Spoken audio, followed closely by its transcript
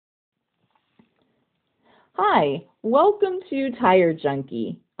Hi, welcome to Tire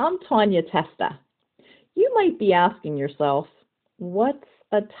Junkie. I'm Tanya Testa. You might be asking yourself, what's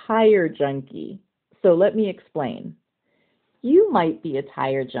a tire junkie? So let me explain. You might be a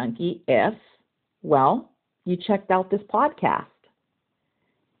tire junkie if, well, you checked out this podcast.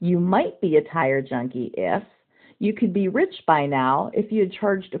 You might be a tire junkie if you could be rich by now if you had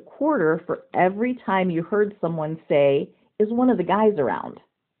charged a quarter for every time you heard someone say, "Is one of the guys around?"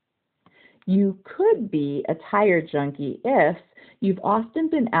 You could be a tire junkie if you've often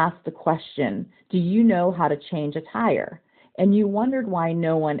been asked the question, "Do you know how to change a tire?" And you wondered why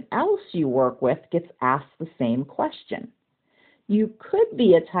no one else you work with gets asked the same question. You could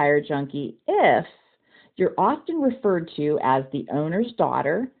be a tire junkie if you're often referred to as the owner's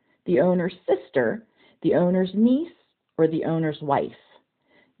daughter, the owner's sister, the owner's niece, or the owner's wife.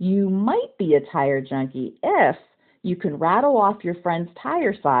 You might be a tire junkie if you can rattle off your friend's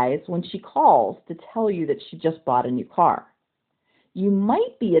tire size when she calls to tell you that she just bought a new car. You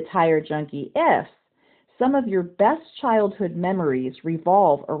might be a tire junkie if some of your best childhood memories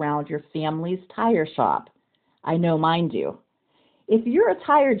revolve around your family's tire shop. I know mine do. If you're a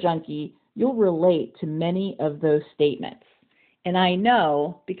tire junkie, you'll relate to many of those statements. And I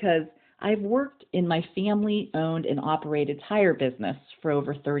know because I've worked in my family-owned and operated tire business for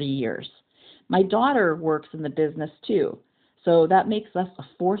over 30 years. My daughter works in the business too, so that makes us a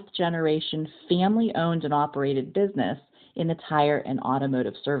fourth-generation family-owned and operated business in the tire and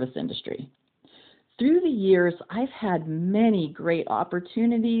automotive service industry. Through the years, I've had many great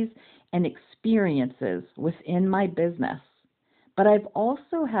opportunities and experiences within my business. But I've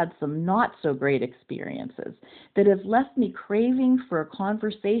also had some not so great experiences that have left me craving for a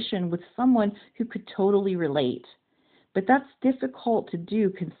conversation with someone who could totally relate. But that's difficult to do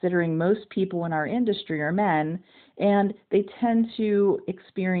considering most people in our industry are men, and they tend to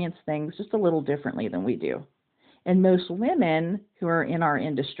experience things just a little differently than we do. And most women who are in our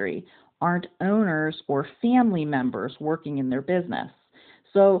industry aren't owners or family members working in their business.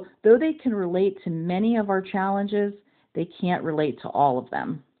 So though they can relate to many of our challenges, they can't relate to all of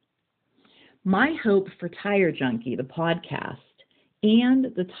them. My hope for Tire Junkie, the podcast, and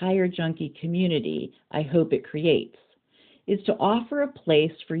the Tire Junkie community I hope it creates, is to offer a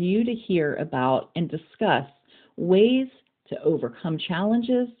place for you to hear about and discuss ways to overcome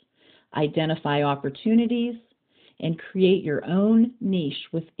challenges, identify opportunities, and create your own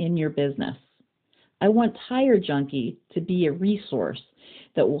niche within your business. I want Tire Junkie to be a resource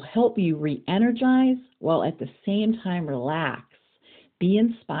that will help you re-energize while at the same time relax, be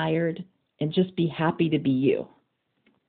inspired, and just be happy to be you.